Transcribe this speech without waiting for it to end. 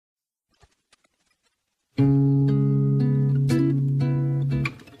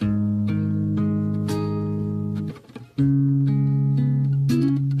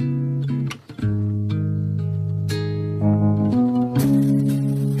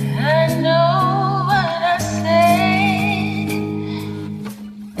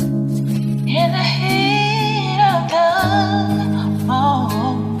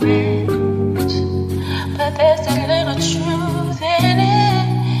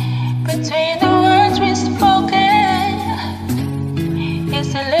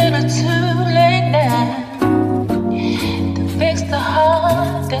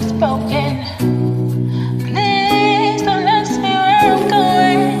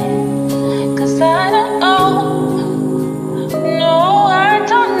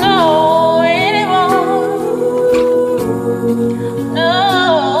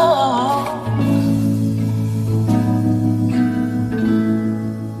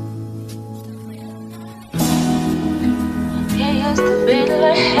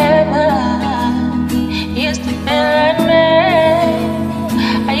like heaven. Used to feel like me.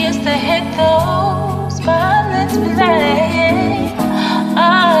 I used to hit those violent plays.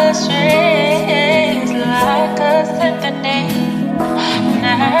 All the strings like a symphony.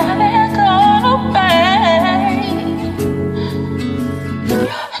 Now they're gone away.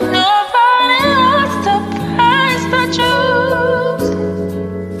 Nobody wants to price the truth,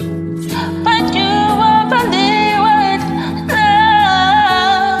 but you won't believe what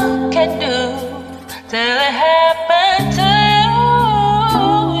love can do till it happened to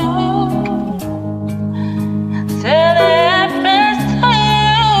you. Till it happens to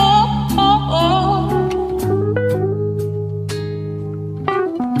you.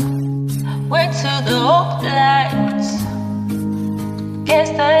 Went to the old lights. Guess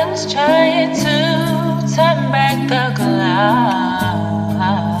I was trying to turn back the clock.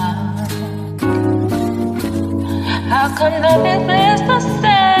 How come nothing